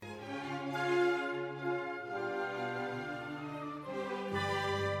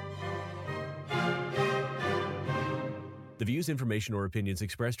The views, information, or opinions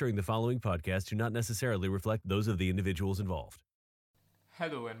expressed during the following podcast do not necessarily reflect those of the individuals involved.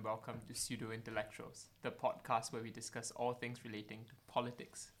 Hello and welcome to Pseudo Intellectuals, the podcast where we discuss all things relating to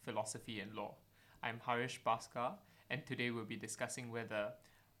politics, philosophy, and law. I'm Harish Bhaskar, and today we'll be discussing whether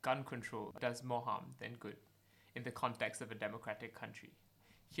gun control does more harm than good in the context of a democratic country.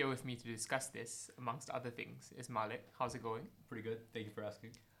 Here with me to discuss this, amongst other things, is Malik. How's it going? Pretty good. Thank you for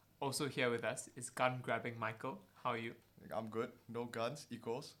asking. Also here with us is gun-grabbing Michael. How are you? I'm good. No guns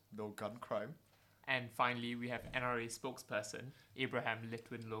equals no gun crime. And finally, we have NRA spokesperson Abraham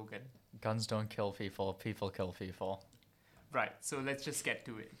Litwin Logan. Guns don't kill people, people kill people. Right, so let's just get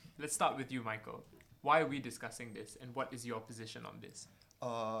to it. Let's start with you, Michael. Why are we discussing this, and what is your position on this?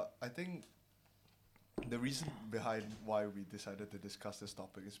 I think the reason behind why we decided to discuss this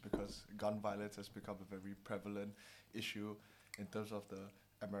topic is because gun violence has become a very prevalent issue in terms of the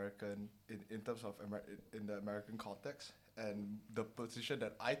American in the American context, and the position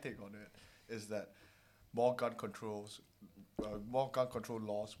that I take on it is that more gun control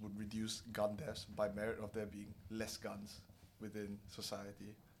laws would reduce gun deaths by merit of there being less guns within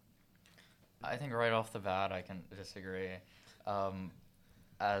society. I think right off the bat I can disagree.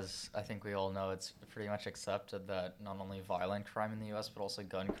 As I think we all know, it's pretty much accepted that not only violent crime in the U.S. but also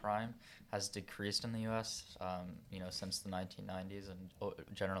gun crime has decreased in the U.S. Since the 1990s and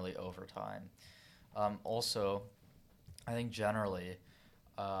generally over time. Also, I think generally,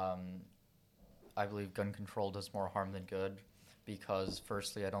 I believe gun control does more harm than good because,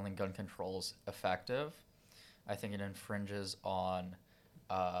 firstly, I don't think gun control is effective. I think it infringes on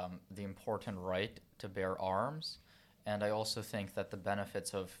the important right to bear arms. And I also think that the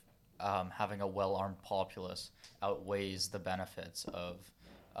benefits of having a well-armed populace outweighs the benefits of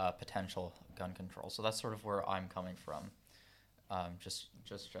potential gun control. So that's sort of where I'm coming from, just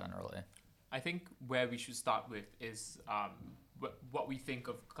generally. I think where we should start with is what we think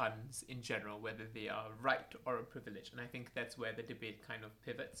of guns in general, whether they are right or a privilege. And I think that's where the debate kind of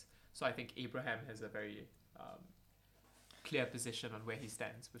pivots. So I think Abraham has a very clear position on where he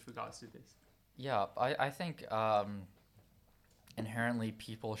stands with regards to this. Yeah, I think inherently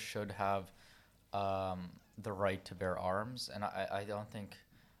people should have the right to bear arms, and I don't think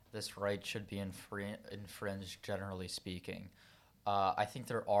this right should be infringed, generally speaking. I think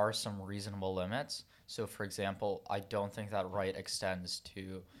there are some reasonable limits. So, for example, I don't think that right extends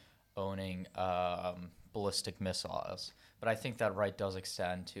to owning ballistic missiles, but I think that right does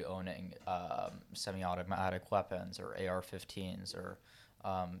extend to owning semi-automatic weapons or AR-15s or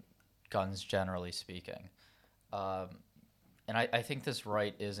guns, generally speaking. And I think this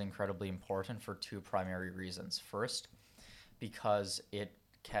right is incredibly important for two primary reasons. First, because it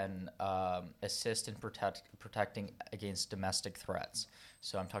can assist in protecting against domestic threats.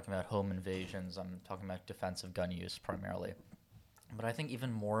 So I'm talking about home invasions, I'm talking about defensive gun use primarily. But I think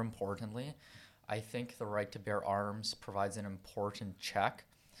even more importantly, I think the right to bear arms provides an important check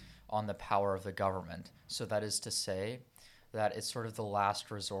on the power of the government. So that is to say that it's sort of the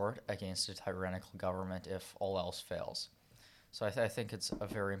last resort against a tyrannical government if all else fails. So I think it's a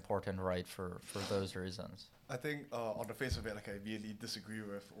very important right for those reasons. I think on the face of it, I really disagree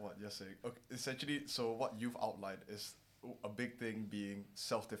with what you're saying. Okay, essentially, so what you've outlined is a big thing being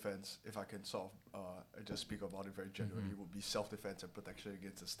self-defense. If I can sort of just speak about it very generally, would be self-defense and protection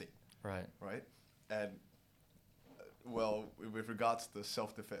against the state. Right. Right? And, with regards to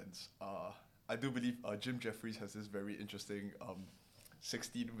self-defense, I do believe Jim Jeffries has this very interesting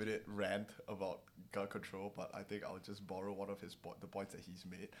 16-minute rant about gun control, but I think I'll just borrow one of the points that he's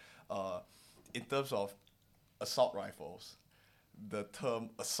made. In terms of assault rifles, the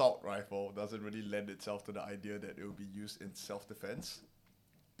term assault rifle doesn't really lend itself to the idea that it will be used in self-defense.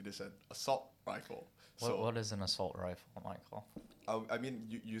 It is an assault rifle. What is an assault rifle, Michael? I mean,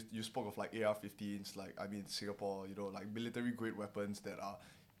 you spoke of like AR-15s, Singapore, like military-grade weapons that are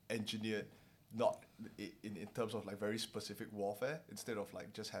engineered not in terms of like very specific warfare, instead of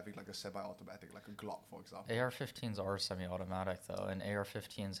like just having like a semi-automatic, like a Glock, for example. AR-15s are semi-automatic though, and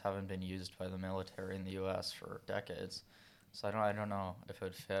AR-15s haven't been used by the military in the U.S. for decades. So I don't know if it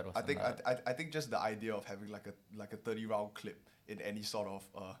would fit within that. I think just the idea of having like a 30-round clip in any sort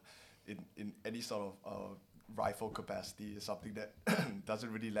of in any sort of rifle capacity is something that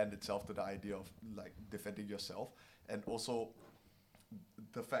doesn't really lend itself to the idea of like defending yourself, and also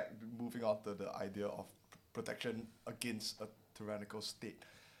the fact, moving on to the idea of protection against a tyrannical state.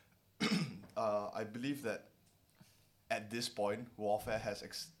 I believe that at this point, warfare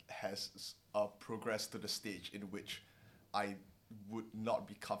has progressed to the stage in which I would not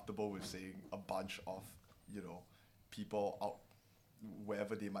be comfortable with saying a bunch of, people out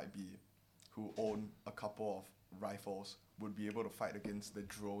wherever they might be, who own a couple of rifles would be able to fight against the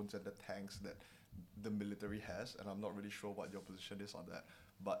drones and the tanks that the military has, and I'm not really sure what your position is on that,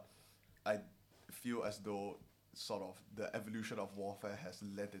 but I feel as though sort of the evolution of warfare has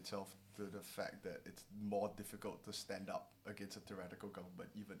lent itself to the fact that it's more difficult to stand up against a tyrannical government,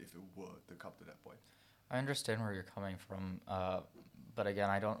 even if it were to come to that point. I understand where you're coming from, but again,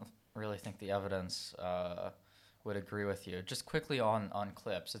 I don't really think the evidence would agree with you. Just quickly on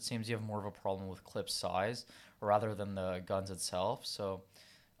clips, it seems you have more of a problem with clip size rather than the guns itself. So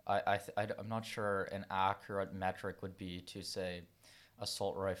I'm not sure an accurate metric would be to say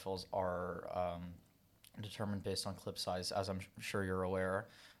assault rifles are determined based on clip size, as I'm sure you're aware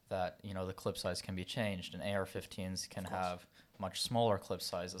that, you know, the clip size can be changed, and AR-15s can have much smaller clip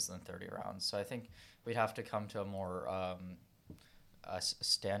sizes than 30 rounds. So I think we'd have to come to a more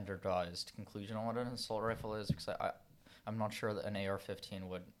standardized conclusion on what an assault rifle is, because I'm not sure that an AR-15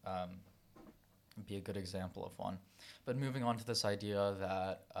 would be a good example of one. But moving on to this idea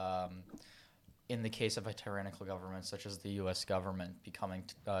that in the case of a tyrannical government, such as the U.S. government becoming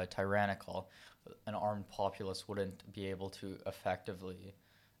tyrannical, an armed populace wouldn't be able to effectively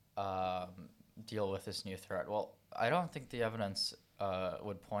deal with this new threat. Well, I don't think the evidence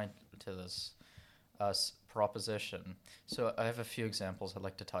would point to this proposition. So I have a few examples I'd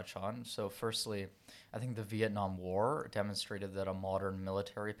like to touch on. So firstly, I think the Vietnam War demonstrated that a modern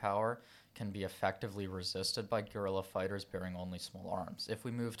military power can be effectively resisted by guerrilla fighters bearing only small arms. If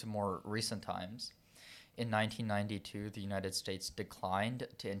we move to more recent times, in 1992, the United States declined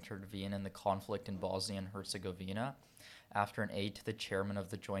to intervene in the conflict in Bosnia and Herzegovina after an aide to the chairman of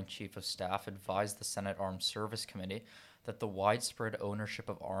the Joint Chief of Staff advised the Senate Armed Service Committee that the widespread ownership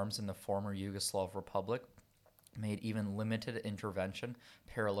of arms in the former Yugoslav Republic made even limited intervention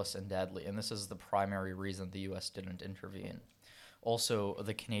perilous and deadly. And this is the primary reason the U.S. didn't intervene. Also,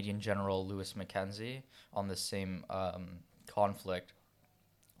 the Canadian General Louis Mackenzie, on the same conflict,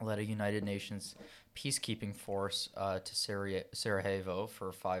 led a United Nations peacekeeping force to Sarajevo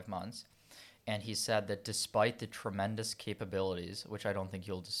for 5 months. And he said that despite the tremendous capabilities, which I don't think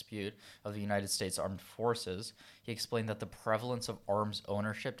you'll dispute, of the United States Armed Forces, he explained that the prevalence of arms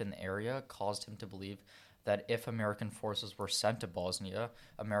ownership in the area caused him to believe that if American forces were sent to Bosnia,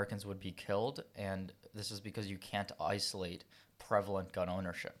 Americans would be killed, and this is because you can't isolate prevalent gun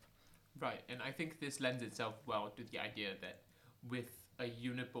ownership. Right, and I think this lends itself well to the idea that with a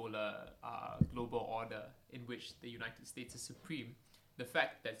unipolar global order in which the United States is supreme, the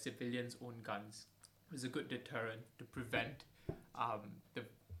fact that civilians own guns is a good deterrent to prevent the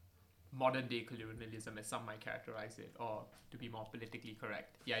modern-day colonialism, as some might characterize it, or to be more politically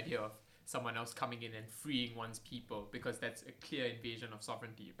correct, the idea of someone else coming in and freeing one's people, because that's a clear invasion of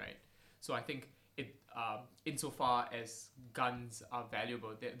sovereignty, right? So I think it, insofar as guns are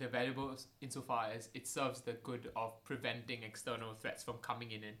valuable, they're valuable insofar as it serves the good of preventing external threats from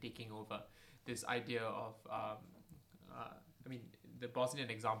coming in and taking over. This idea of, the Bosnian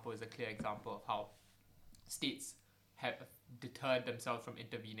example is a clear example of how states have deterred themselves from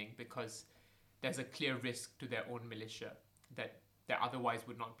intervening because there's a clear risk to their own militia that there otherwise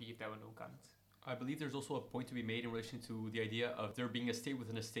would not be if there were no guns. I believe there's also a point to be made in relation to the idea of there being a state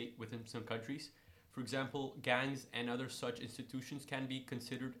within some countries. For example, gangs and other such institutions can be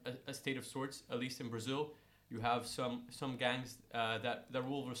considered a state of sorts. At least in Brazil, you have some gangs that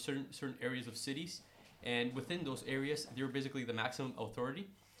rule over certain areas of cities, and within those areas, they're basically the maximum authority.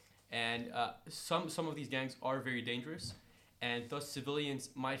 And some of these gangs are very dangerous, and thus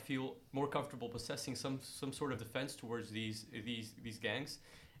civilians might feel more comfortable possessing some sort of defense towards these gangs,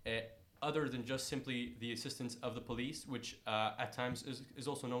 other than just simply the assistance of the police, which at times is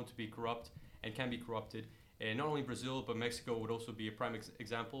also known to be corrupt and can be corrupted. And not only Brazil, but Mexico would also be a prime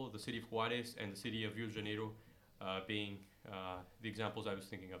example, the city of Juarez and the city of Rio de Janeiro being the examples I was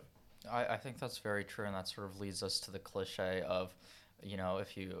thinking of. I think that's very true, and that sort of leads us to the cliche of, you know,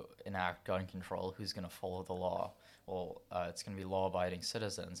 if you enact gun control, who's going to follow the law? Well, it's going to be law-abiding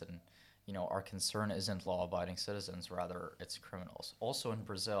citizens, and, you know, our concern isn't law-abiding citizens, rather it's criminals. Also in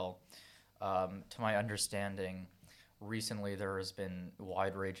Brazil, to my understanding, recently there has been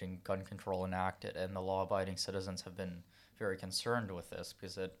wide-ranging gun control enacted, and the law-abiding citizens have been very concerned with this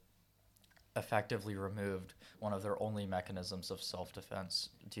because it effectively removed one of their only mechanisms of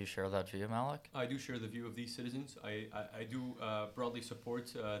self-defense. Do you share that view, Malik? I do share the view of these citizens. I do broadly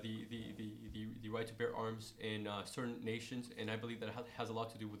support the right to bear arms in certain nations, and I believe that has a lot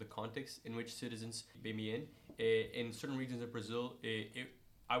to do with the context in which citizens may be in. In certain regions of Brazil,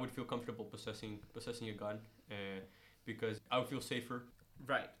 I would feel comfortable possessing a gun because I would feel safer.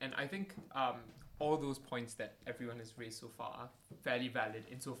 Right, and I think all those points that everyone has raised so far are fairly valid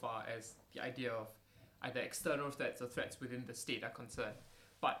insofar as the idea of either external threats or threats within the state are concerned.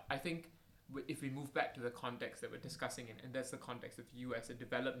 But I think if we move back to the context that we're discussing in, and that's the context of the US, a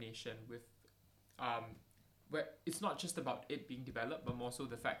developed nation with, where it's not just about it being developed, but more so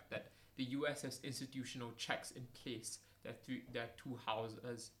the fact that the US has institutional checks in place. There are two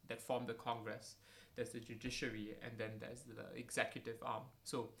houses that form the Congress. There's the judiciary, and then there's the executive arm.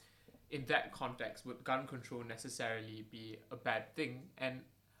 So in that context, would gun control necessarily be a bad thing? And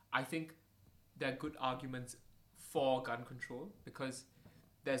I think there are good arguments for gun control because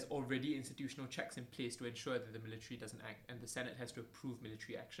there's already institutional checks in place to ensure that the military doesn't act, and the Senate has to approve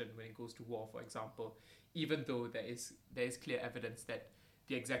military action when it goes to war, for example, even though there is clear evidence that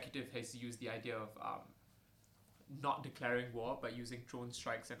the executive has used the idea of not declaring war, but using drone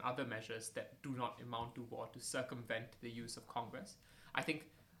strikes and other measures that do not amount to war to circumvent the use of Congress. I think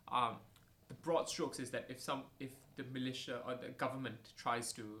the broad strokes is that if the militia or the government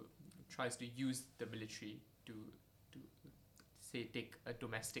tries to use the military to say take a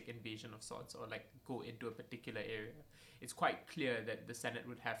domestic invasion of sorts or like go into a particular area, it's quite clear that the Senate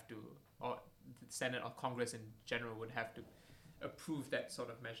would have to, or the Senate or Congress in general would have to approve that sort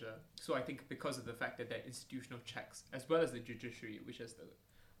of measure. So I think because of the fact that there are institutional checks, as well as the judiciary, which has the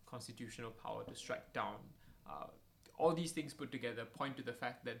constitutional power to strike down, all these things put together point to the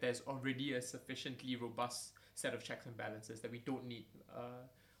fact that there's already a sufficiently robust set of checks and balances that we don't need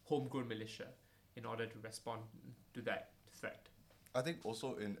homegrown militia in order to respond to that threat. I think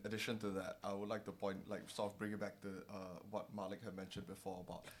also in addition to that, I would like to point, like sort of bring it back to what Malik had mentioned before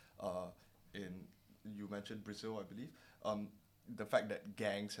about you mentioned Brazil, I believe. The fact that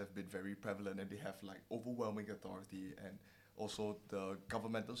gangs have been very prevalent and they have like overwhelming authority, and also the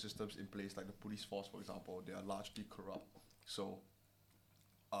governmental systems in place, like the police force, for example, they are largely corrupt. So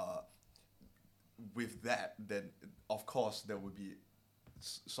with that, then of course there would be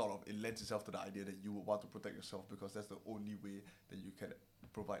sort of, it lends itself to the idea that you would want to protect yourself because that's the only way that you can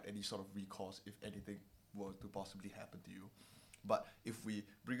provide any sort of recourse if anything were to possibly happen to you. But if we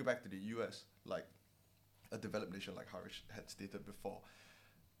bring it back to the US, like a developed nation like Harish had stated before,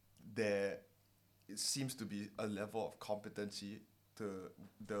 it seems to be a level of competency to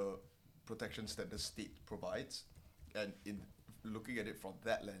the protections that the state provides, and in looking at it from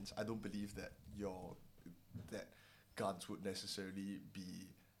that lens, I don't believe that that guns would necessarily be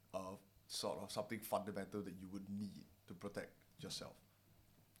sort of something fundamental that you would need to protect yourself.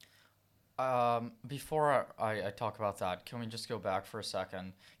 Before I talk about that, can we just go back for a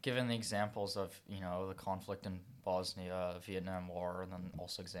second? Given the examples of, the conflict in Bosnia, Vietnam War, and then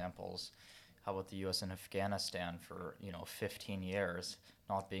also examples, how about the U.S. in Afghanistan for, 15 years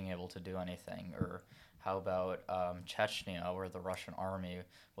not being able to do anything? Or how about Chechnya, where the Russian army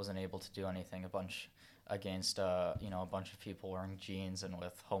wasn't able to do anything against a bunch of people wearing jeans and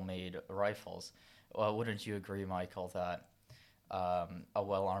with homemade rifles? Well, wouldn't you agree, Michael, that a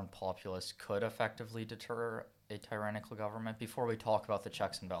well-armed populace could effectively deter a tyrannical government? Before we talk about the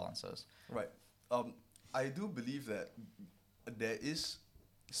checks and balances. Right. I do believe that there is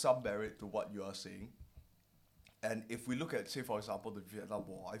some merit to what you are saying. And if we look at, say, for example, the Vietnam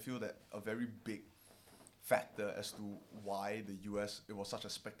War, I feel that a very big factor as to why it was such a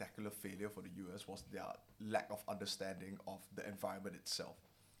spectacular failure for the US was their lack of understanding of the environment itself.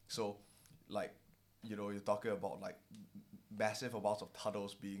 So, like, you're talking about like massive amounts of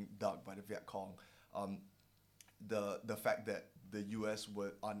tunnels being dug by the Viet Cong. The fact that the US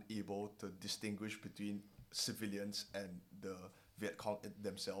were unable to distinguish between civilians and the Viet Cong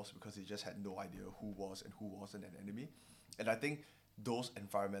themselves because they just had no idea who was and who wasn't an enemy. And I think those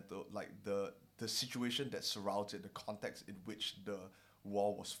environmental, like the situation that surrounds it, the context in which the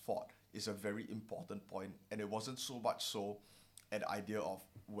war was fought, is a very important point. And it wasn't so much so an idea of,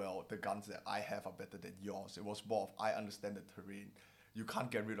 well, the guns that I have are better than yours. It was more of, I understand the terrain. You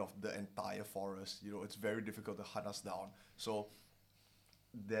can't get rid of the entire forest. It's very difficult to hunt us down. So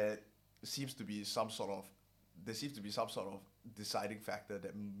there seems to be some sort of deciding factor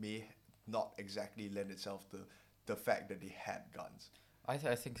that may not exactly lend itself to the fact that they had guns. I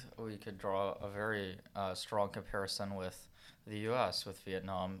think we could draw a very strong comparison with the U.S., with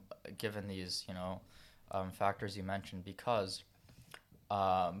Vietnam, given these, factors you mentioned, because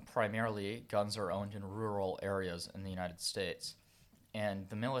primarily guns are owned in rural areas in the United States. And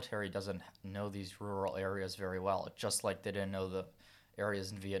the military doesn't know these rural areas very well, just like they didn't know the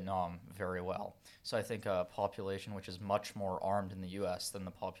areas in Vietnam very well. So I think a population which is much more armed in the U.S. than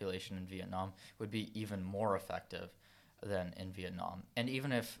the population in Vietnam would be even more effective than in Vietnam. And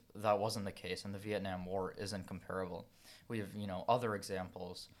even if that wasn't the case and the Vietnam War isn't comparable, we have, other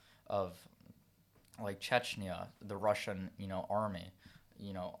examples of like Chechnya, the Russian, army,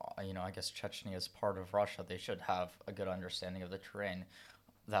 I guess Chechnya is part of Russia. They should have a good understanding of the terrain.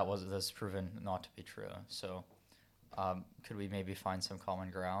 That's proven not to be true. So, could we maybe find some common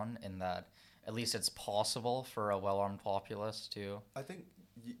ground in that? At least it's possible for a well-armed populace to. I think,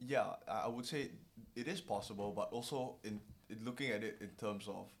 yeah, I would say it is possible, but also in looking at it in terms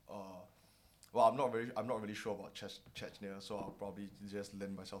of, well, I'm not really sure about Chechnya, so I'll probably just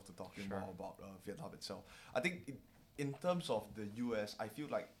lend myself to talking Sure. more about Vietnam itself. I think in terms of the U.S., I feel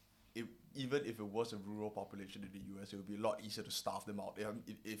like even if it was a rural population in the U.S., it would be a lot easier to starve them out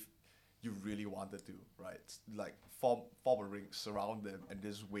if you really wanted to, right? Like form a ring, surround them, and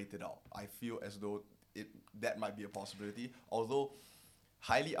just wait it out. I feel as though that might be a possibility, although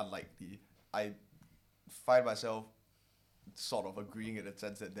highly unlikely. I find myself sort of agreeing in the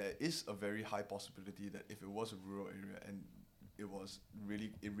sense that there is a very high possibility that if it was a rural area and it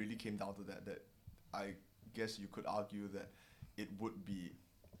really came down to that I guess you could argue that it would be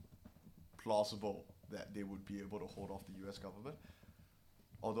plausible that they would be able to hold off the U.S. government.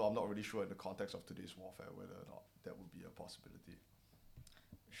 Although I'm not really sure in the context of today's warfare whether or not that would be a possibility.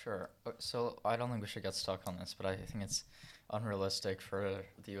 Sure. So I don't think we should get stuck on this, but I think it's unrealistic for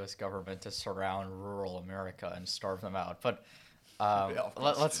the U.S. government to surround rural America and starve them out. But Yeah, of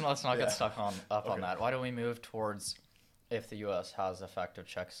course. let's not Yeah. get stuck on Okay. that. Why don't we move towards if the U.S. has effective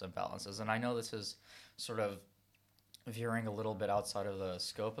checks and balances? And I know this is sort of veering a little bit outside of the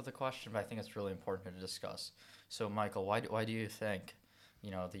scope of the question, but I think it's really important to discuss. So, Michael, why do you think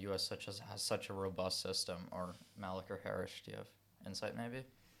the U.S. has such a robust system? Or Malik or Harish, do you have insight maybe?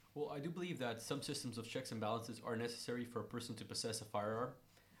 Well, I do believe that some systems of checks and balances are necessary for a person to possess a firearm,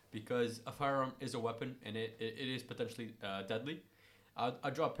 because a firearm is a weapon and it is potentially deadly. I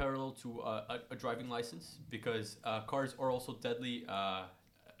draw a parallel to a driving license, because cars are also a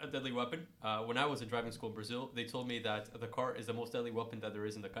deadly weapon. When I was in driving school in Brazil, they told me that the car is the most deadly weapon that there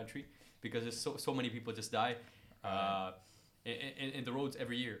is in the country, because there's so many people just die in the roads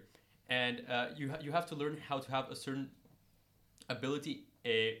every year. And you have to learn how to have a certain ability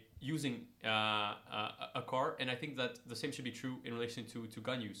using a car, and I think that the same should be true in relation to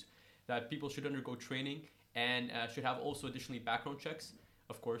gun use, that people should undergo training and should have also additionally background checks,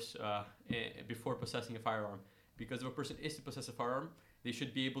 of course, before possessing a firearm, because if a person is to possess a firearm, they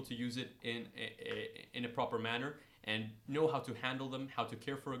should be able to use it in a proper manner and know how to handle them, how to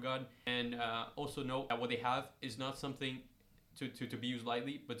care for a gun, and also know that what they have is not something to be used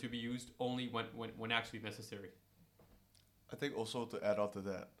lightly, but to be used only when actually necessary. I think also to add on to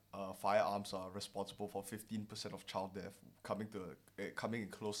that, firearms are responsible for 15% of child death, coming in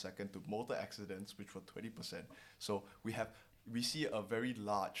close second to motor accidents, which were 20%. So we see a very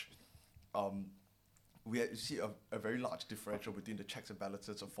large, a very large differential between the checks and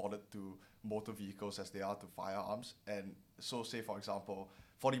balances afforded to motor vehicles as they are to firearms. And so, say for example,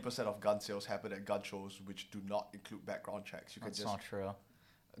 40% of gun sales happen at gun shows, which do not include background checks. That's not true.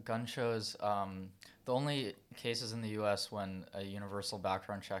 Gun shows, the only cases in the U.S. when a universal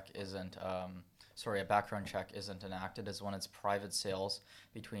background check a background check isn't enacted is when it's private sales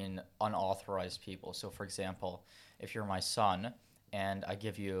between unauthorized people. So, for example, if you're my son and I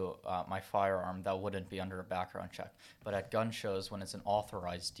give you my firearm, that wouldn't be under a background check. But at gun shows, when it's an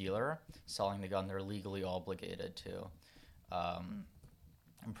authorized dealer selling the gun, they're legally obligated to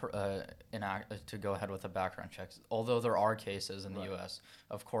to go ahead with the background checks. Although there are cases in the U.S.,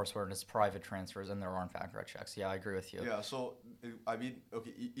 of course, where it's private transfers and there aren't background checks. Yeah, I agree with you. Yeah, so I mean,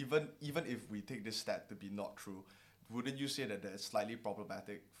 okay, even if we take this stat to be not true, wouldn't you say that that's slightly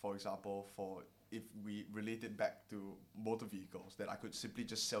problematic? For example, if we relate it back to motor vehicles, that I could simply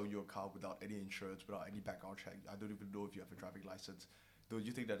just sell you a car without any insurance, without any background check. I don't even know if you have a driving license. Don't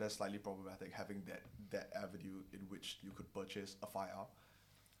you think that that's slightly problematic, having that avenue in which you could purchase a firearm?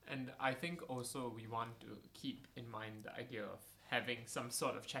 And I think also we want to keep in mind the idea of having some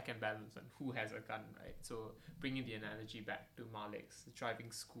sort of check and balance on who has a gun, right? So bringing the analogy back to Malik's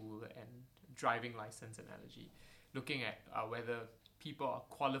driving school and driving license analogy, looking at whether people are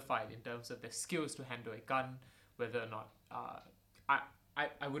qualified in terms of their skills to handle a gun, whether or not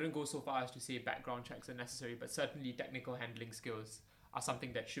I wouldn't go so far as to say background checks are necessary, but certainly technical handling skills are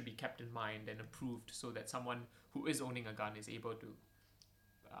something that should be kept in mind and approved, so that someone who is owning a gun is able to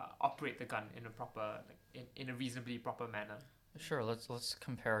operate the gun in a proper, in a reasonably proper manner. Sure, let's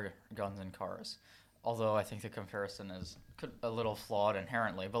compare guns and cars. Although I think the comparison is a little flawed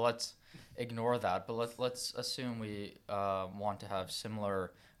inherently, but let's ignore that. But let's assume we want to have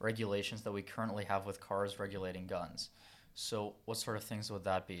similar regulations that we currently have with cars regulating guns. So what sort of things would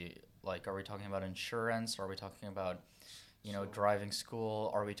that be? Like, are we talking about insurance? Are we talking about driving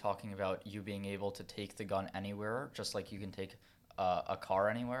school? Are we talking about you being able to take the gun anywhere, just like you can take a car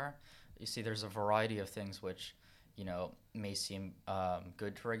anywhere. You see, there's a variety of things which, may seem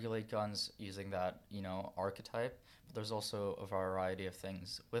good to regulate guns using that, archetype. But there's also a variety of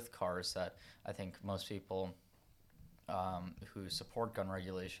things with cars that I think most people who support gun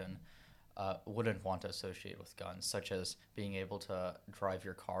regulation wouldn't want to associate with guns, such as being able to drive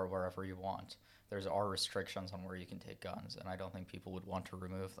your car wherever you want. There are restrictions on where you can take guns, and I don't think people would want to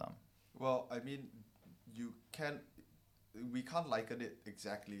remove them. Well, I mean, we can't liken it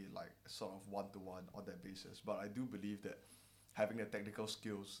exactly like sort of one-to-one on that basis, but I do believe that having the technical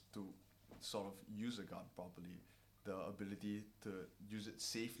skills to sort of use a gun properly, the ability to use it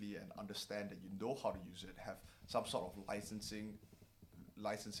safely and understand that you know how to use it, have some sort of licensing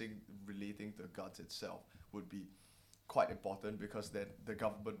relating to guns itself would be quite important, because then the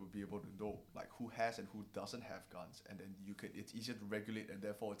government would be able to know like who has and who doesn't have guns, and then it's easier to regulate, and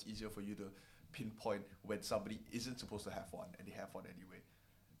therefore it's easier for you to pinpoint when somebody isn't supposed to have one and they have one anyway.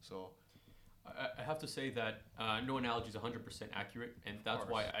 So I have to say that no analogy is 100% accurate, and that's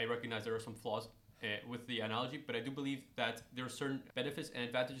why I recognize there are some flaws with the analogy, but I do believe that there are certain benefits and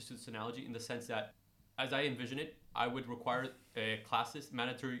advantages to this analogy, in the sense that, as I envision it, I would require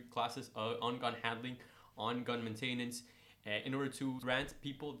mandatory classes on gun handling, on gun maintenance, in order to grant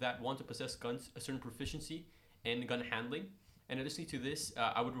people that want to possess guns a certain proficiency in gun handling. And additionally to this,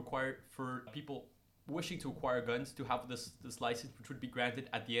 I would require for people wishing to acquire guns to have this license, which would be granted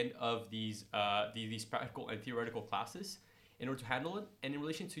at the end of these practical and theoretical classes, in order to handle it. And in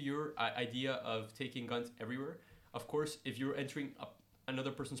relation to your idea of taking guns everywhere, of course, if you're entering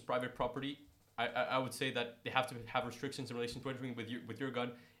another person's private property, I would say that they have to have restrictions in relation to entering with your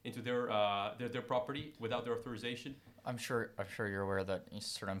gun into their property without their authorization. I'm sure you're aware that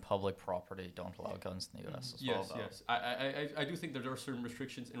certain public property don't allow guns in the U.S. as well. Yes. I do think that there are certain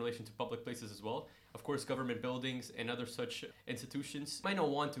restrictions in relation to public places as well. Of course, government buildings and other such institutions might not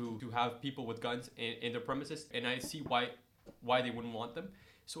want to have people with guns in their premises, and I see why they wouldn't want them.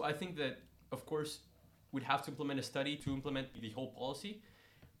 So I think that, of course, we'd have to implement a study to implement the whole policy.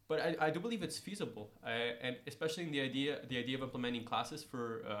 But I do believe it's feasible, and especially in the idea of implementing classes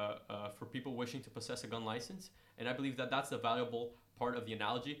for people wishing to possess a gun license. And I believe that that's a valuable part of the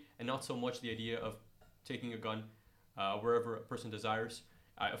analogy, and not so much the idea of taking a gun wherever a person desires.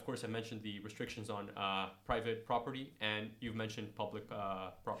 Of course, I mentioned the restrictions on private property, and you've mentioned public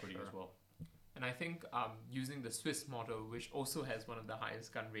property as well. And I think using the Swiss model, which also has one of the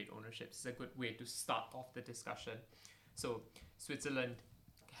highest gun rate ownerships, is a good way to start off the discussion. So Switzerland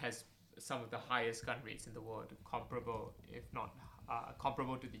has some of the highest gun rates in the world, comparable, if not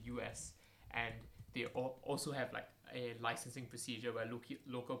comparable to the US, and they also have like a licensing procedure where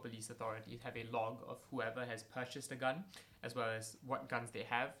local police authorities have a log of whoever has purchased a gun, as well as what guns they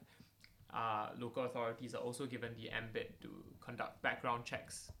have. Local authorities are also given the ambit to conduct background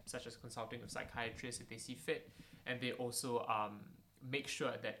checks, such as consulting with psychiatrists if they see fit, and they also make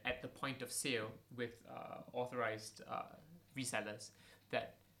sure that at the point of sale with authorized resellers,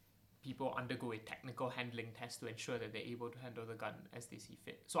 that people undergo a technical handling test to ensure that they're able to handle the gun as they see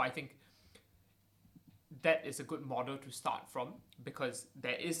fit. So I think that is a good model to start from, because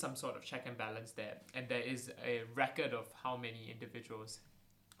there is some sort of check and balance there, and there is a record of how many individuals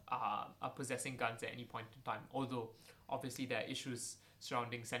are possessing guns at any point in time, although obviously there are issues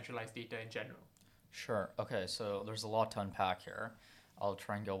surrounding centralized data in general. Sure. Okay, so there's a lot to unpack here. I'll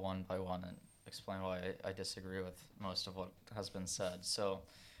try and go one by one and explain why I disagree with most of what has been said. So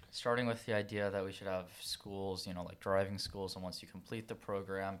starting with the idea that we should have schools, like driving schools, and once you complete the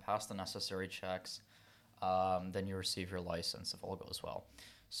program, pass the necessary checks, then you receive your license if all goes well.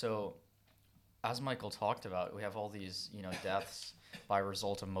 So as Michael talked about, we have all these, deaths by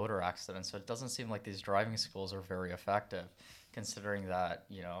result of motor accidents. So it doesn't seem like these driving schools are very effective, considering that,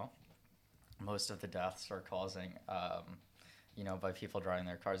 most of the deaths are causing, by people driving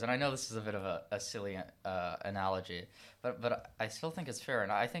their cars. And I know this is a bit of a silly analogy, but I still think it's fair.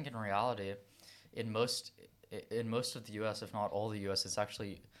 And I think in reality, in most of the U.S., if not all the U.S., it's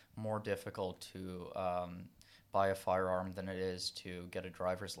actually more difficult to buy a firearm than it is to get a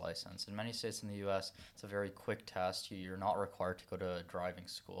driver's license. In many states in the U.S., it's a very quick test. You're not required to go to a driving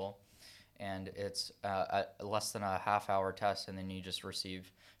school, and it's at less than a half-hour test, and then you just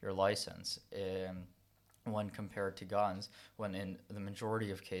receive your license. When compared to guns, when in the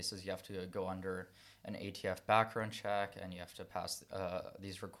majority of cases you have to go under an ATF background check and you have to pass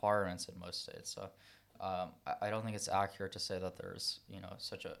these requirements in most states. So I don't think it's accurate to say that there's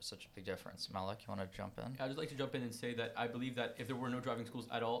such a big difference. Malik, you want to jump in? I'd just like to jump in and say that I believe that if there were no driving schools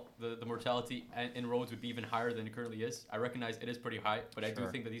at all, the mortality in roads would be even higher than it currently is. I recognize it is pretty high, but I do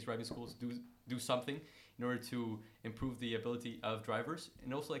think that these driving schools do something in order to improve the ability of drivers.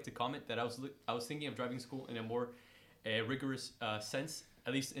 And also like to comment that I was thinking of driving school in a more rigorous sense.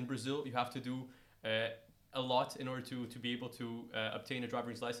 At least in Brazil, you have to do a lot in order to be able to obtain a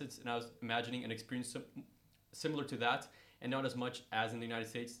driver's license. And I was imagining an experience similar to that, and not as much as in the United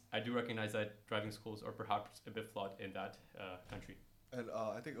States. I do recognize that driving schools are perhaps a bit flawed in that country. And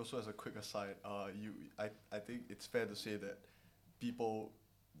I think also as a quick aside, I think it's fair to say that people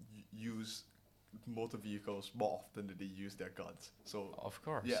use motor vehicles more often than they use their guns. So Of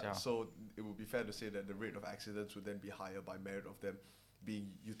course, yeah, so it would be fair to say that the rate of accidents would then be higher by merit of them being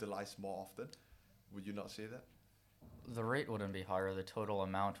utilized more often. Would you not say that? The rate wouldn't be higher. The total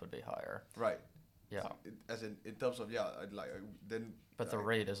amount would be higher. Right. Yeah. As in terms of then. But the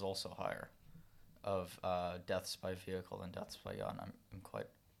rate is also higher of deaths by vehicle than deaths by gun. I'm quite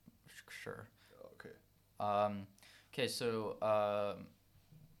sure. Okay. Okay. So.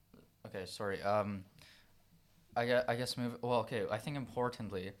 Okay. Sorry. I guess move. Well. Okay. I think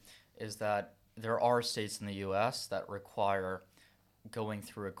importantly is that there are states in the U.S. that require going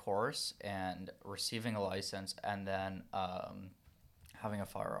through a course and receiving a license and then having a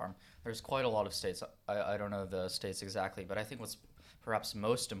firearm. There's quite a lot of states. I don't know the states exactly, but I think what's perhaps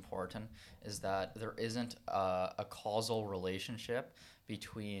most important is that there isn't a causal relationship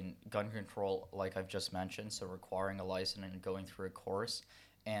between gun control, like I've just mentioned, so requiring a license and going through a course,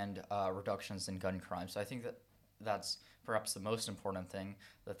 and reductions in gun crime. So I think that's perhaps the most important thing,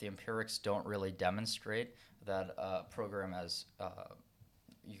 that the empirics don't really demonstrate that a program as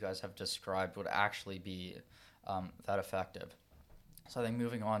you guys have described would actually be that effective. So I think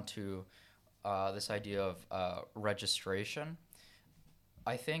moving on to this idea of registration,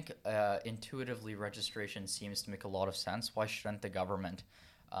 I think intuitively registration seems to make a lot of sense. Why shouldn't the government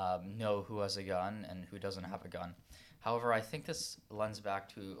know who has a gun and who doesn't have a gun? However, I think this lends back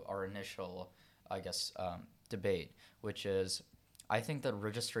to our initial, debate, which is I think that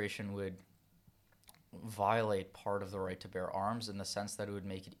registration would violate part of the right to bear arms in the sense that it would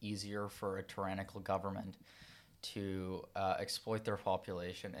make it easier for a tyrannical government to exploit their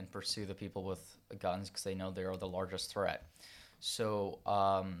population and pursue the people with guns because they know they are the largest threat. So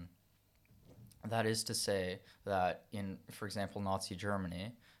that is to say that in, for example, Nazi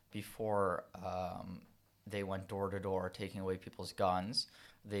Germany, before they went door to door taking away people's guns,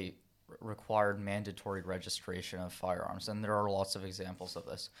 they required mandatory registration of firearms, and there are lots of examples of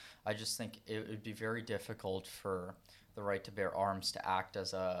this. I just think it would be very difficult for the right to bear arms to act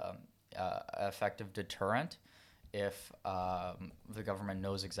as a effective deterrent if the government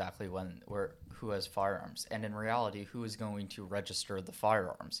knows exactly who has firearms. And in reality, who is going to register the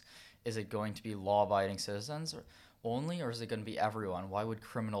firearms? Is it going to be law-abiding citizens only, or is it going to be everyone? Why would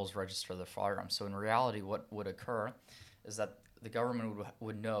criminals register their firearms? So in reality, what would occur is that the government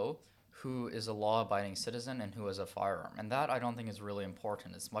would know who is a law-abiding citizen and who has a firearm. And that I don't think is really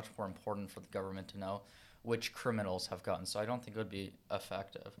important. It's much more important for the government to know which criminals have guns. So I don't think it would be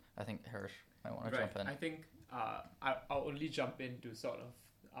effective. I think Harish might want to jump in. I think I'll only jump in to sort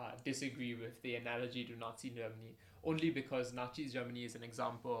of disagree with the analogy to Nazi Germany, only because Nazi Germany is an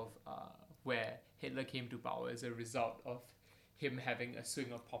example of where Hitler came to power as a result of him having a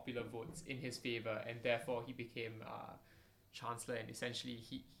swing of popular votes in his favor, and therefore he became chancellor, and essentially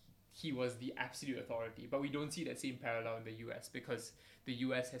he was the absolute authority. But we don't see that same parallel in the US, because the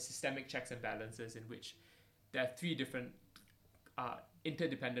US has systemic checks and balances in which there are three different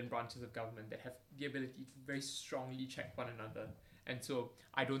interdependent branches of government that have the ability to very strongly check one another. And so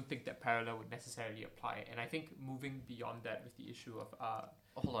I don't think that parallel would necessarily apply. And I think moving beyond that with the issue of...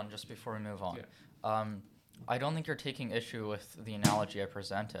 Hold on, just before we move on. Yeah. I don't think you're taking issue with the analogy I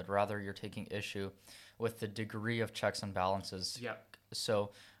presented. Rather, you're taking issue with the degree of checks and balances. Yeah.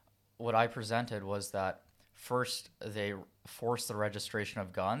 So what I presented was that first they forced the registration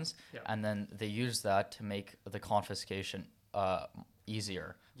of guns, and then they used that to make the confiscation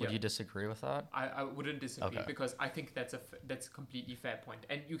easier. Would you disagree with that? I wouldn't disagree, because I think that's a completely fair point.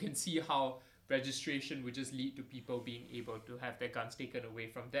 And you can see how registration would just lead to people being able to have their guns taken away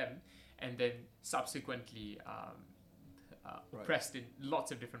from them, and then subsequently oppressed in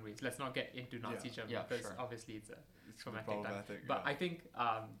lots of different ways. Let's not get into Nazi Germany, because obviously it's traumatic time. But I think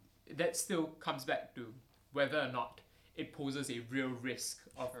that still comes back to whether or not it poses a real risk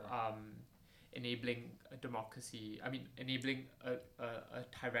of enabling a democracy, enabling a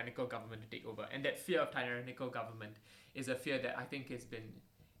tyrannical government to take over. And that fear of tyrannical government is a fear that I think has been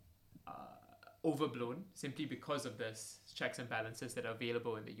overblown simply because of the checks and balances that are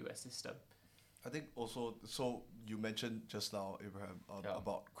available in the US system. I think also, so you mentioned just now, Abraham, Yeah.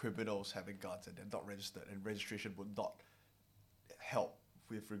 about criminals having guns and they're not registered, and registration would not help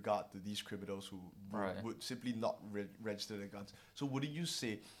with regard to these criminals who Right. would simply not register their guns. So wouldn't you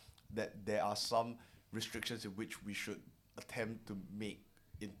say that there are some restrictions in which we should attempt to make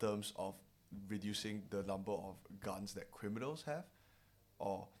in terms of reducing the number of guns that criminals have?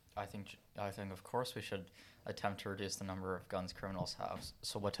 Or I think of course we should attempt to reduce the number of guns criminals have.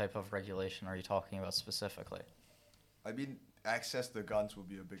 So what type of regulation are you talking about specifically? I mean, access to guns would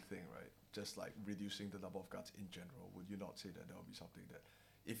be a big thing, right? Just like reducing the number of guns in general. Would you not say that that would be something that,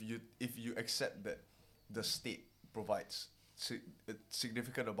 if you accept that the state provides a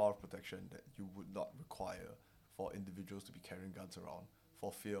significant amount of protection, that you would not require for individuals to be carrying guns around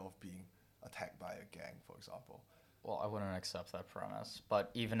for fear of being attacked by a gang, for example? Well, I wouldn't accept that premise.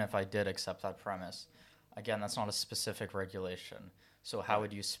 But even if I did accept that premise, again, that's not a specific regulation. So how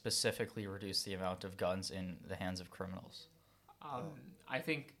would you specifically reduce the amount of guns in the hands of criminals? I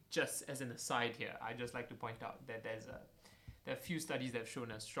think, just as an aside here, I'd just like to point out that there are a few studies that have shown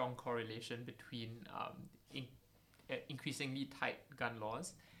a strong correlation between increasingly tight gun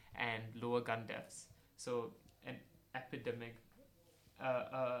laws and lower gun deaths. So an epidemic,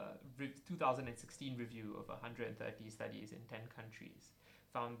 2016 review of 130 studies in 10 countries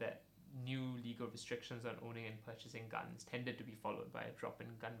found that new legal restrictions on owning and purchasing guns tended to be followed by a drop in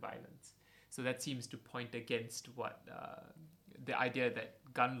gun violence. So that seems to point against what the idea that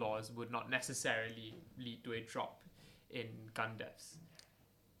gun laws would not necessarily lead to a drop in gun deaths.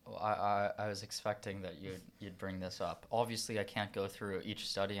 Well, I was expecting that you'd bring this up. Obviously, I can't go through each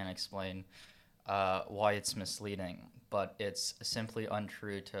study and explain why it's misleading, but it's simply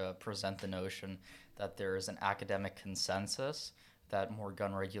untrue to present the notion that there is an academic consensus that more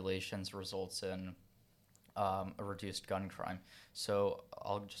gun regulations results in a reduced gun crime. So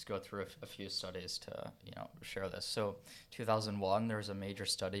I'll just go through a few studies to share this. So 2001, there was a major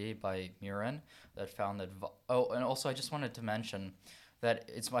study by Murin that found that. And also I just wanted to mention that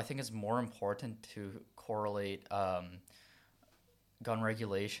I think it's more important to correlate gun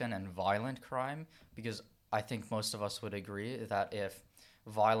regulation and violent crime, because I think most of us would agree that if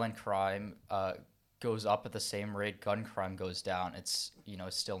violent crime goes up at the same rate gun crime goes down, it's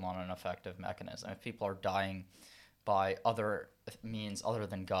still not an effective mechanism. If people are dying by other means other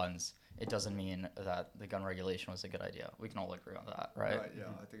than guns, it doesn't mean that the gun regulation was a good idea. We can all agree on that, right? Yeah,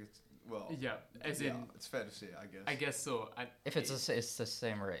 I think it's, it's fair to say, I guess. I guess so. If it's the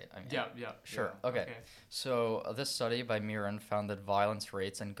same rate, I mean. Yeah. Sure. Yeah. Okay. So this study by Murin found that violence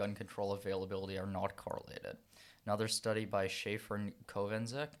rates and gun control availability are not correlated. Another study by Schaefer and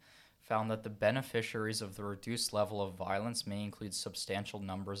Kovenzik found that the beneficiaries of the reduced level of violence may include substantial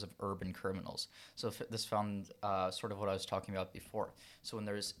numbers of urban criminals. So this found sort of what I was talking about before. So when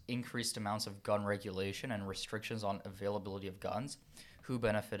there's increased amounts of gun regulation and restrictions on availability of guns, who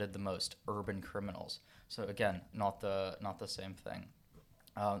benefited the most? Urban criminals. So again, not the same thing.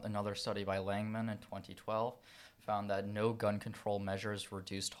 Another study by Langman in 2012 found that no gun control measures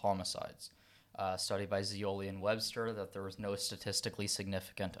reduced homicides. Study by Zioli and Webster that there was no statistically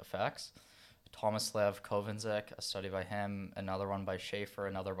significant effects. Tomislev, Kovenzik, a study by him, another one by Schaefer,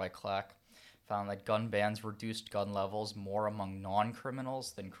 another by Kleck, found that gun bans reduced gun levels more among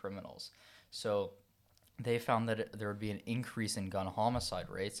non-criminals than criminals. So they found that there would be an increase in gun homicide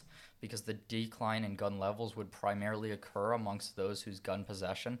rates because the decline in gun levels would primarily occur amongst those whose gun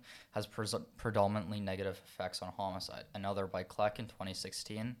possession has predominantly negative effects on homicide. Another by Kleck in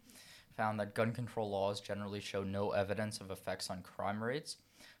 2016 found that gun control laws generally show no evidence of effects on crime rates,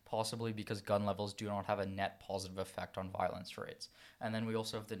 possibly because gun levels do not have a net positive effect on violence rates. And then we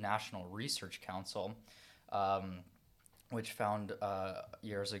also have the National Research Council, which found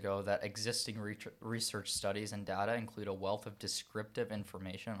years ago that existing research studies and data include a wealth of descriptive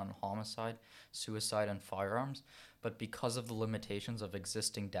information on homicide, suicide, and firearms, but because of the limitations of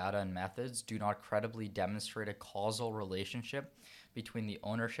existing data and methods, do not credibly demonstrate a causal relationship between the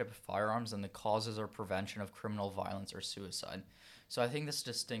ownership of firearms and the causes or prevention of criminal violence or suicide. So I think this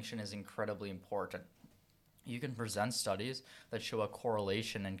distinction is incredibly important. You can present studies that show a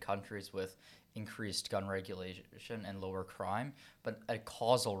correlation in countries with increased gun regulation and lower crime, but a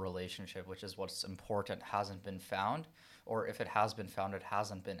causal relationship, which is what's important, hasn't been found, or if it has been found, it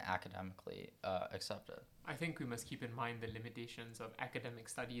hasn't been academically accepted. I think we must keep in mind the limitations of academic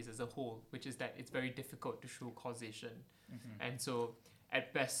studies as a whole, which is that it's very difficult to show causation. And so,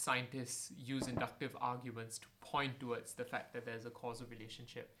 at best, scientists use inductive arguments to point towards the fact that there's a causal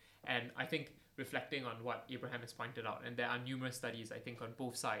relationship. And I think reflecting on what Abraham has pointed out, and there are numerous studies, I think, on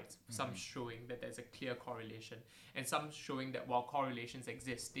both sides, some showing that there's a clear correlation, and some showing that while correlations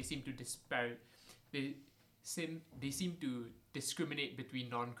exist, they seem to they seem to discriminate between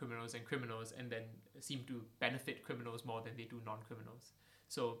non-criminals and criminals, and then seem to benefit criminals more than they do non-criminals.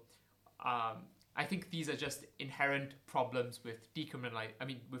 So I think these are just inherent problems with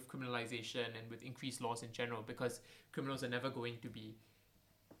with criminalization and with increased laws in general, because criminals are never going to be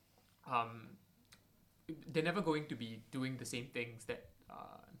they're never going to be doing the same things that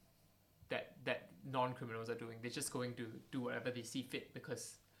that non-criminals are doing. They're just going to do whatever they see fit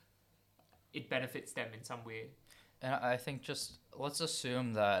because it benefits them in some way. And I think just let's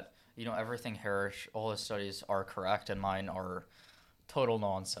assume that, everything Harish, all his studies are correct and mine are total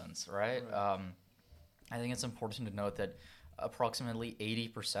nonsense, right? I think it's important to note that approximately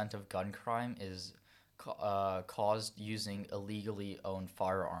 80% of gun crime is caused using illegally owned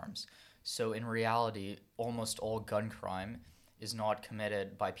firearms. So in reality, almost all gun crime is not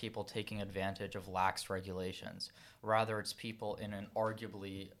committed by people taking advantage of lax regulations. Rather, it's people in an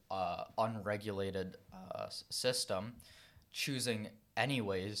arguably unregulated system choosing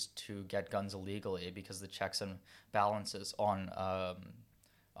anyways to get guns illegally because the checks and balances on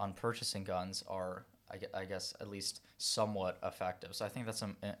purchasing guns are, I guess, at least somewhat effective. So I think that's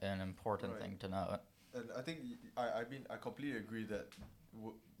an important thing to note. And I think, I completely agree that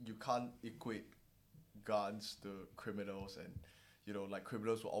you can't equate guns to criminals, and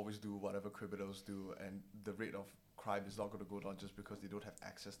criminals will always do whatever criminals do, and the rate of crime is not going to go down just because they don't have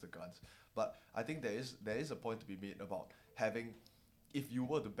access to guns. But I think there is a point to be made about having, if you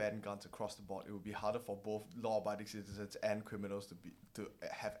were to ban guns across the board, it would be harder for both law-abiding citizens and criminals to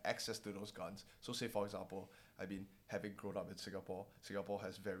have access to those guns. So say, for example, having grown up in Singapore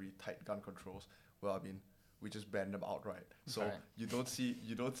has very tight gun controls. Well, we just ban them outright. So right.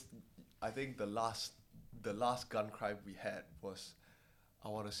 I think the last gun crime we had was, I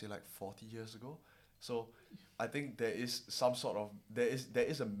want to say, like 40 years ago. So I think there is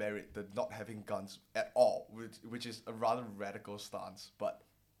a merit to not having guns at all, which is a rather radical stance, but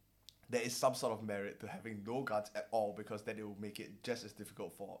there is some sort of merit to having no guns at all, because then it will make it just as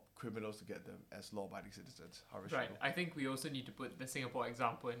difficult for criminals to get them as law-abiding citizens. Right. I think we also need to put the Singapore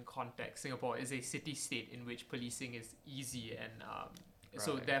example in context. Singapore is a city-state in which policing is easy, and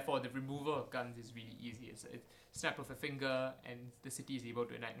so therefore the removal of guns is really easy. It's a snap of a finger, and the city is able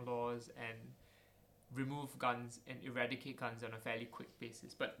to enact laws and remove guns and eradicate guns on a fairly quick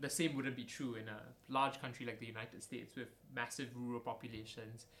basis. But the same wouldn't be true in a large country like the United States with massive rural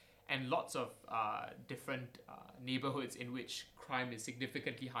populations and lots of different neighborhoods in which crime is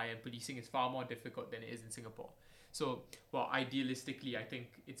significantly higher and policing is far more difficult than it is in Singapore. So, while idealistically, I think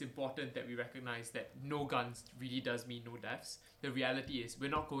it's important that we recognize that no guns really does mean no deaths. The reality is we're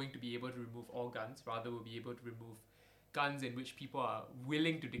not going to be able to remove all guns. Rather, we'll be able to remove guns in which people are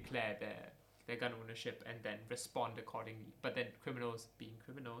willing to declare their gun ownership and then respond accordingly. But then criminals, being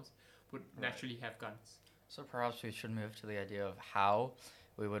criminals, would naturally have guns. So perhaps we should move to the idea of how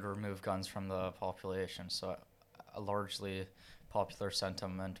we would remove guns from the population. So a largely popular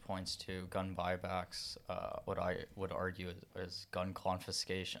sentiment points to gun buybacks. What I would argue is gun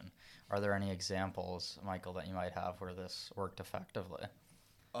confiscation. Are there any examples, Michael, that you might have where this worked effectively?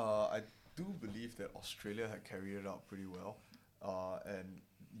 I do believe that Australia had carried it out pretty well, and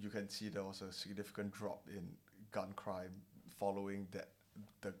you can see there was a significant drop in gun crime following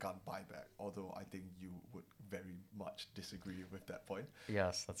the gun buyback, although I think you would very much disagree with that point.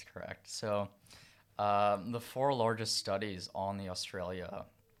 Yes, that's correct. So the 4 largest studies on the Australia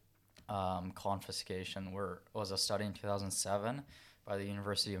confiscation was a study in 2007 by the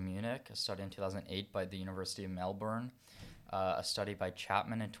University of Munich, a study in 2008 by the University of Melbourne, a study by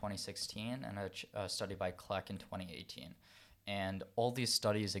Chapman in 2016, and a study by Kleck in 2018. And all these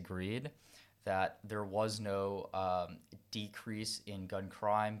studies agreed that there was no decrease in gun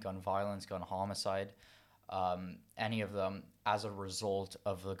crime, gun violence, gun homicide, any of them as a result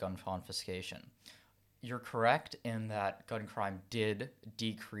of the gun confiscation. You're correct in that gun crime did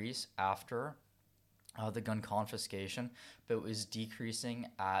decrease after the gun confiscation, but it was decreasing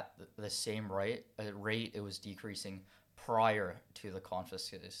at the same rate it was decreasing prior to the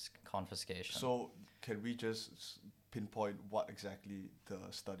confiscation. So can we just pinpoint what exactly the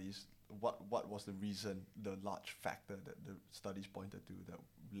studies, what was the reason, the large factor that the studies pointed to that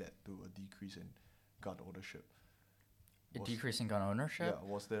led to a decrease in gun ownership? A decrease in gun ownership? Yeah,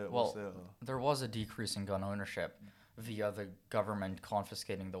 was there There was a decrease in gun ownership via the government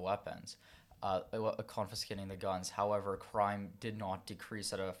confiscating the weapons, confiscating the guns. However, crime did not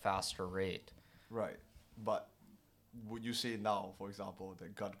decrease at a faster rate. right? But would you say now, for example,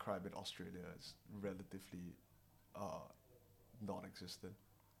 that gun crime in Australia is relatively non-existent?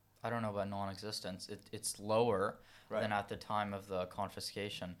 I don't know about non-existence. It's lower Right. than at the time of the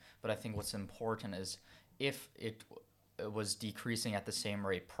confiscation. But I think what's important is if it was decreasing at the same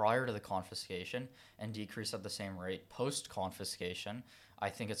rate prior to the confiscation and decreased at the same rate post-confiscation, I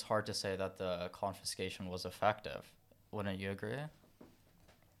think it's hard to say that the confiscation was effective. Wouldn't you agree?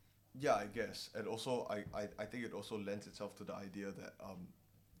 Yeah, I guess, and also I think it also lends itself to the idea that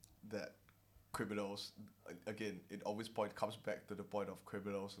that criminals, again, it always comes back to the point of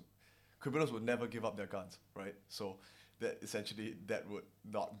criminals would never give up their guns, right? So that essentially that would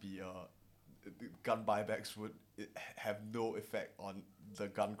not be gun buybacks would have no effect on the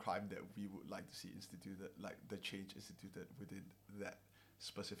gun crime that we would like to see instituted, like the change instituted within that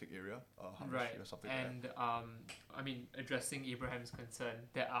specific area, Right. or something like that. And I mean, addressing Abraham's concern,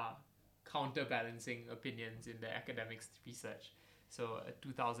 there are counterbalancing opinions in the academics research. So a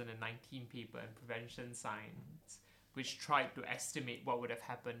 2019 paper in Prevention Science, which tried to estimate what would have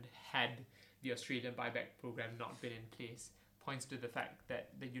happened had the Australian buyback program not been in place, points to the fact that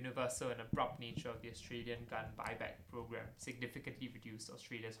the universal and abrupt nature of the Australian gun buyback program significantly reduced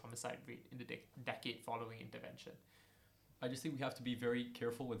Australia's homicide rate in the decade following intervention. I just think we have to be very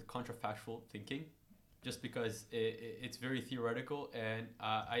careful with contrafactual thinking, just because it's very theoretical, and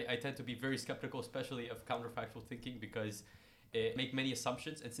I tend to be very skeptical, especially of counterfactual thinking, because it make many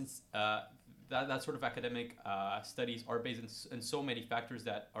assumptions, and since that sort of academic studies are based in so many factors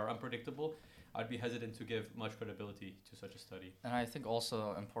that are unpredictable, I'd be hesitant to give much credibility to such a study. And I think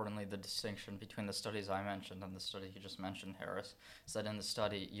also importantly the distinction between the studies I mentioned and the study you just mentioned, Harris, is that in the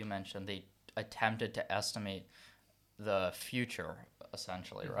study you mentioned they attempted to estimate the future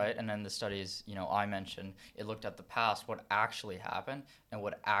essentially, right? And then the studies, I mentioned, it looked at the past, what actually happened and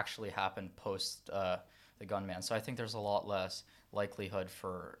what actually happened post the gunman. So I think there's a lot less likelihood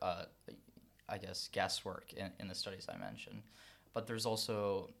for, guesswork in the studies I mentioned. But there's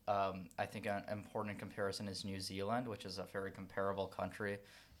also, I think, an important comparison is New Zealand, which is a very comparable country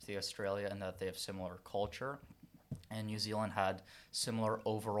to Australia in that they have similar culture. And New Zealand had similar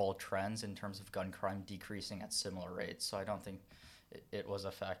overall trends in terms of gun crime decreasing at similar rates. So I don't think it was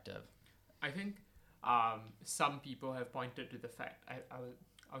effective. I think some people have pointed to the fact,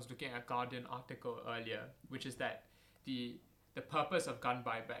 I was looking at a Guardian article earlier, which is that the purpose of gun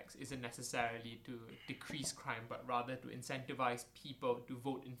buybacks isn't necessarily to decrease crime, but rather to incentivize people to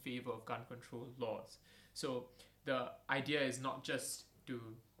vote in favor of gun control laws. So the idea is not just to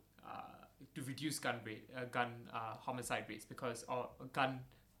reduce gun homicide rates or gun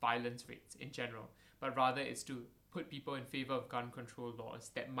violence rates in general, but rather it's to put people in favor of gun control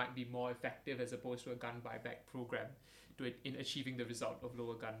laws that might be more effective as opposed to a gun buyback program in achieving the result of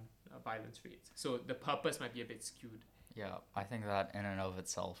lower gun violence rates. So the purpose might be a bit skewed. Yeah, I think that in and of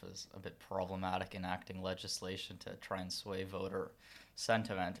itself is a bit problematic, enacting legislation to try and sway voter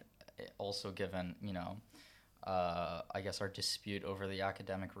sentiment. Also given, our dispute over the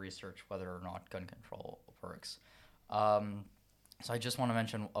academic research, whether or not gun control works. So I just want to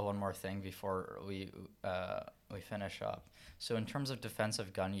mention one more thing before we finish up. So in terms of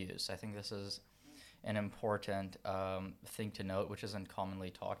defensive gun use, I think this is an important thing to note, which isn't commonly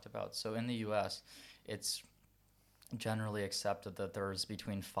talked about. So in the U.S., it's generally accepted that there's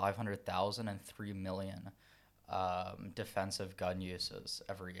between 500,000 and 3 million defensive gun uses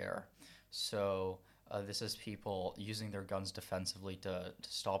every year. So this is people using their guns defensively to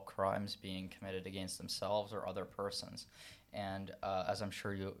stop crimes being committed against themselves or other persons. And as I'm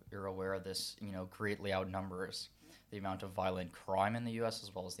sure you're aware, this greatly outnumbers the amount of violent crime in the U.S.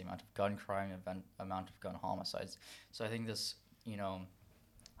 as well as the amount of gun crime and amount of gun homicides. So I think this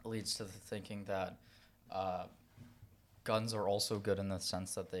leads to the thinking that guns are also good in the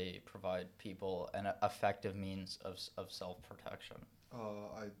sense that they provide people an effective means of self-protection.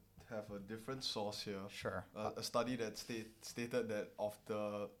 I have a different source here. Sure. A study that stated that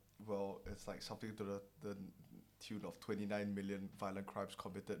it's like something to the tune of 29 million violent crimes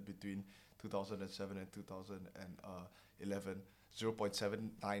committed between 2007 and 2011.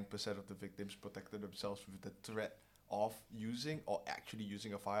 0.79% of the victims protected themselves with the threat of using or actually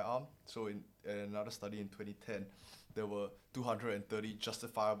using a firearm. So in another study in 2010, there were 230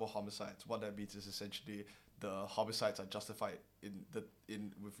 justifiable homicides. What that means is essentially the homicides are justified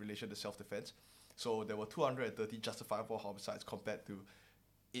with relation to self-defense. So there were 230 justifiable homicides compared to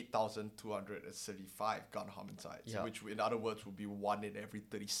 8,235 gun homicides, Yeah. which in other words would be 1 in every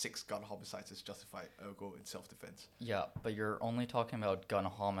 36 gun homicides is justified, ergo in self-defense. Yeah, but you're only talking about gun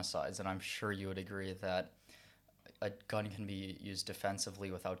homicides, and I'm sure you would agree that a gun can be used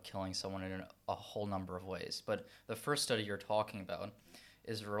defensively without killing someone in a whole number of ways. But the first study you're talking about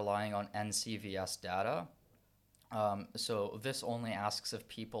is relying on NCVS data. So this only asks if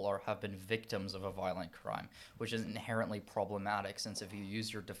people have been victims of a violent crime, which is inherently problematic since if you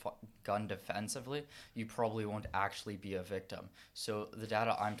use your gun defensively, you probably won't actually be a victim. So the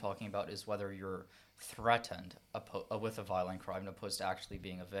data I'm talking about is whether you're threatened with a violent crime opposed to actually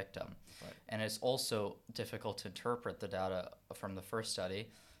being a victim. Right. And it's also difficult to interpret the data from the first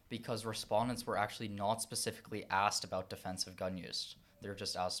study because respondents were actually not specifically asked about defensive gun use. They're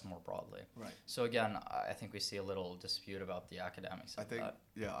just asked more broadly. Right. So again, I think we see a little dispute about the academics of that.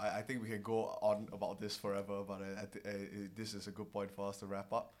 I think we can go on about this forever, but this is a good point for us to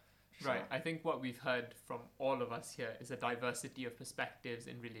wrap up. Right. I think what we've heard from all of us here is a diversity of perspectives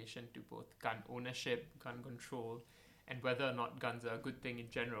in relation to both gun ownership, gun control, and whether or not guns are a good thing in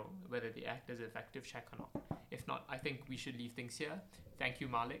general, whether they act as an effective check or not. If not, I think we should leave things here. Thank you,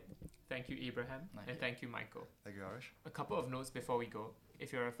 Malik. Thank you, Abraham. Thank you, Michael. Thank you, Harish. A couple of notes before we go.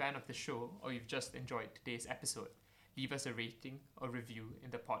 If you're a fan of the show or you've just enjoyed today's episode, leave us a rating or review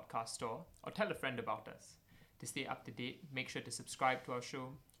in the podcast store or tell a friend about us. To stay up to date, make sure to subscribe to our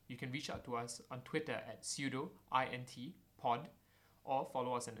show. You can reach out to us on Twitter at pseudointpod or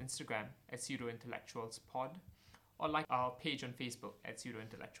follow us on Instagram at pseudointellectualspod or like our page on Facebook at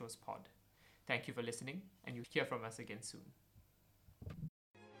pseudointellectualspod. Thank you for listening, and you'll hear from us again soon.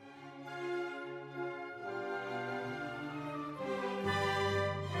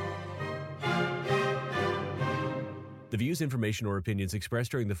 The views, information, or opinions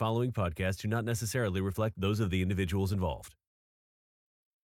expressed during the following podcast do not necessarily reflect those of the individuals involved.